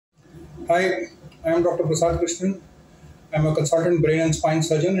Hi, I am Dr. Prasad Krishnan. I am a consultant brain and spine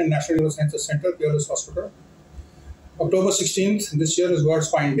surgeon in National Neurosciences Center, Peerless Hospital. October 16th, this year is World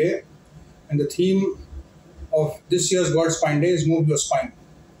Spine Day, and the theme of this year's World Spine Day is Move Your Spine.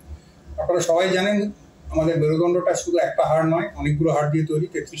 আপনারা সবাই জানেন আমাদের মেরুদণ্ডটা শুধু একটা হাড় নয়, অনেকগুলো হাড় দিয়ে তৈরি,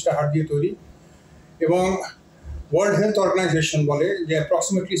 33টা হাড় দিয়ে তৈরি, এবং World Health Organization বলে যে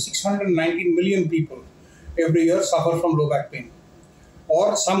approximately 619 million people every year suffer from low back pain or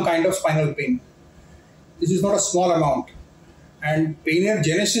some kind of spinal pain. This is not a small amount, and pain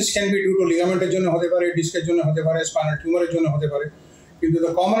genesis can be due to ligament জন্য হতে পারে, ডিস্কের জন্য হতে পারে, spinal tumor জন্য হতে পারে, কিন্তু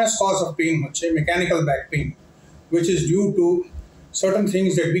the commonest cause of pain হচ্ছে mechanical back pain, which is due to certain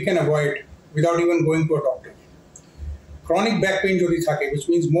things that we can avoid without even going to a doctor. Chronic back pain যদি থাকে, which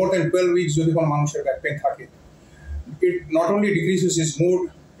means more than 12 weeks যদি কোনো মানুষের back pain থাকে, it not only decreases his mood,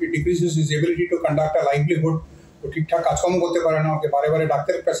 it decreases his ability to conduct a livelihood. ও ঠিকঠাক কাজকর্ম করতে পারে না, ওকে বারে বারে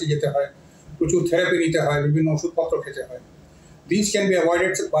ডাক্তারের কাছে যেতে হয়, প্রচুর থেরাপি নিতে হয়, বিভিন্ন ওষুধপত্র খেতে হয়. These can be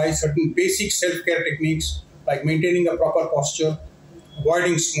avoided by certain basic self-care techniques like maintaining a proper posture,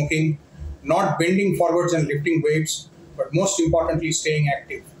 avoiding smoking, not bending forwards and lifting weights, but most importantly staying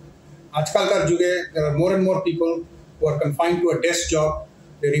active. আজকালকার যুগে there are more and more people who are confined to a desk job,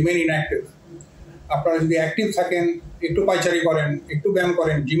 they remain inactive. আপনারা যদি active থাকেন, একটু পায়চারি করেন, একটু ব্যায়াম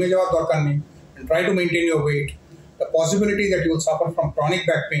করেন, জিমে যাওয়ার দরকার নেই, and try to maintain your weight, the possibility that you will suffer from chronic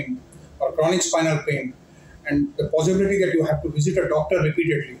back pain or chronic spinal pain and the possibility that you have to visit a doctor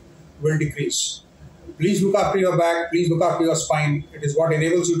repeatedly will decrease. Please look after your back, please look after your spine. It is what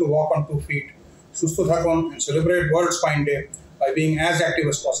enables you to walk on 2 feet. Susto thakon and celebrate World Spine Day by being as active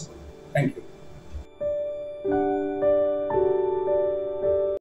as possible. Thank you.